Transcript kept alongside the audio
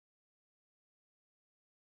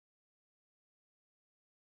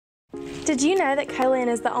Did you know that Co-Lin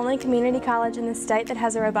is the only community college in the state that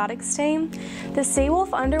has a robotics team? The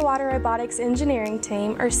Seawolf Underwater Robotics Engineering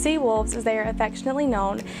Team, or Seawolves as they are affectionately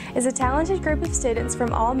known, is a talented group of students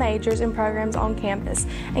from all majors and programs on campus,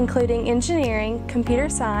 including engineering, computer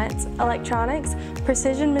science, electronics,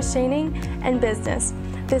 precision machining, and business.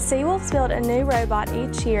 The Seawolves build a new robot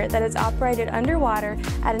each year that is operated underwater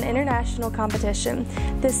at an international competition.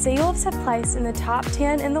 The Seawolves have placed in the top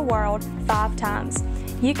 10 in the world 5 times.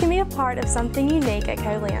 You can be a part of something unique at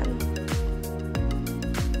Co-Lin.